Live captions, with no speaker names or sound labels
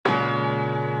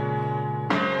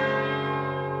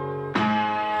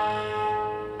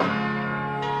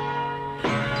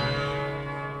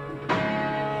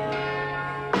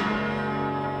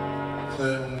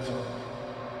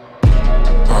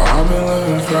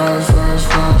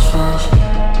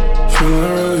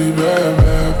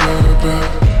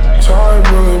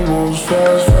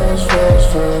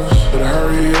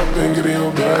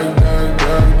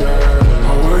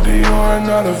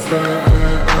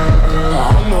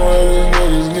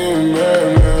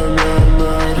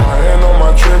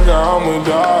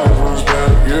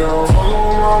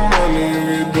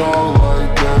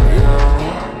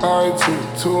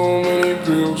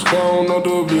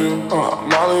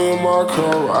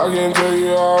cup, I can tell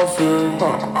you how I feel.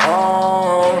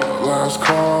 Last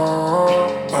call.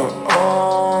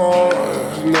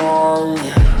 No,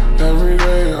 every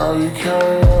day I be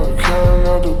counting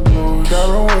up the blues.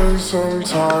 Gotta win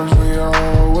sometimes, we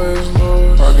always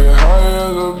lose. I get high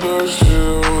as a bitch,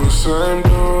 still the same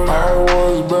dude I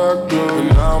was back then,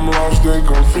 but now I'm lost and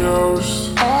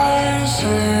confused. I see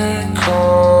it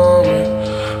coming,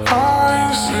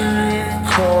 I see it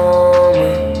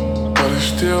coming, but it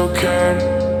still came.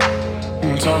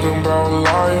 I'm talking about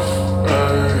life,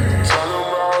 ayy. Talking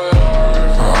about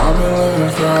life. I've been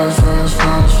living fast.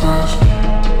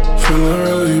 Feeling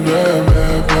really bad.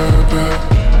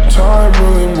 Time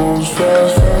really moves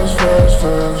fast.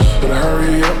 Better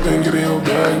hurry up and get in your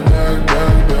bag.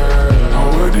 I'm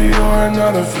with you and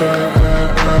not a fact.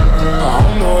 I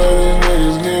know that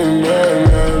these niggas getting mad.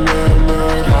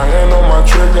 My hand on my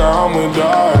trigger, I'ma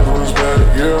die for respect,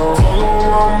 yeah. Fuck with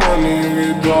my money,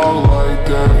 you get dog like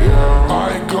that, yeah. I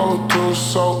go through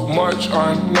so much,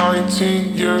 I'm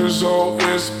 19 years old.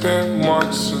 It's been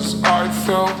months since I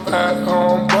felt at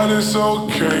home, but it's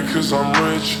okay, cause I'm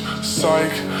rich,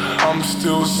 psych. I'm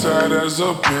still sad as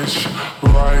a bitch,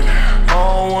 right? I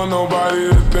don't want nobody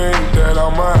to think that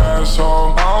I'm an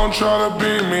asshole. I don't try to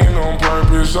be mean on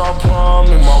purpose, I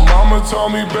promise. My mama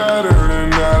told me better than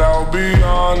that, I'll be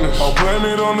honest. I'll blame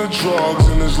it on the drugs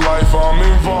in this life I'm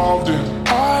involved in.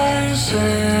 I see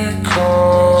it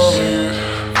coming,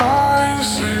 I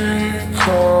see it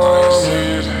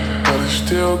coming, but it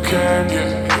still came,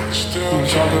 yeah. I'm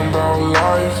talking about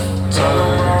life,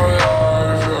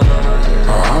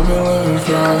 I've been living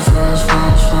fast.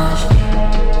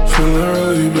 Feeling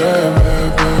really bad.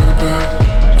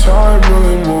 Time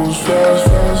really moves fast.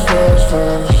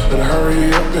 Better hurry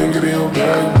up and get in your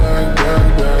bag.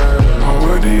 I'm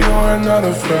with you and not a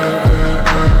fact.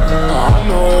 I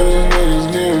know that these niggas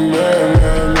getting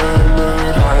mad.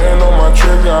 My hand on my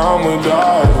trigger, I'ma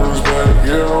die for respect,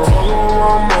 yeah. Fuck with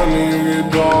my money, you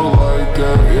get dog like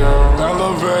that, yeah.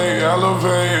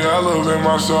 Elevate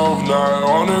myself, not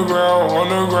on the ground.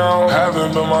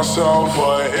 Haven't been myself,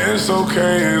 but it's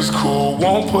okay, it's cool.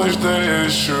 Won't push the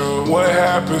issue. What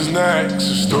happens next?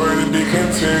 A story to be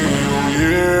continued,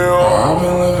 yeah. I've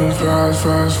been living fast.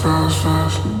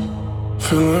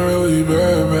 Feeling really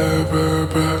bad.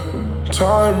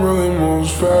 Time really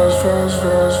moves fast.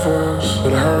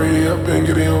 Better hurry up and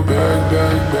get in your bag.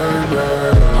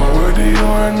 I'm with you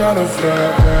and not a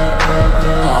fact.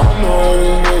 I know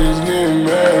these niggas getting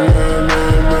mad.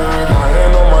 My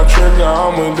hand on my trigger,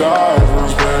 I'ma die for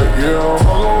respect, yeah.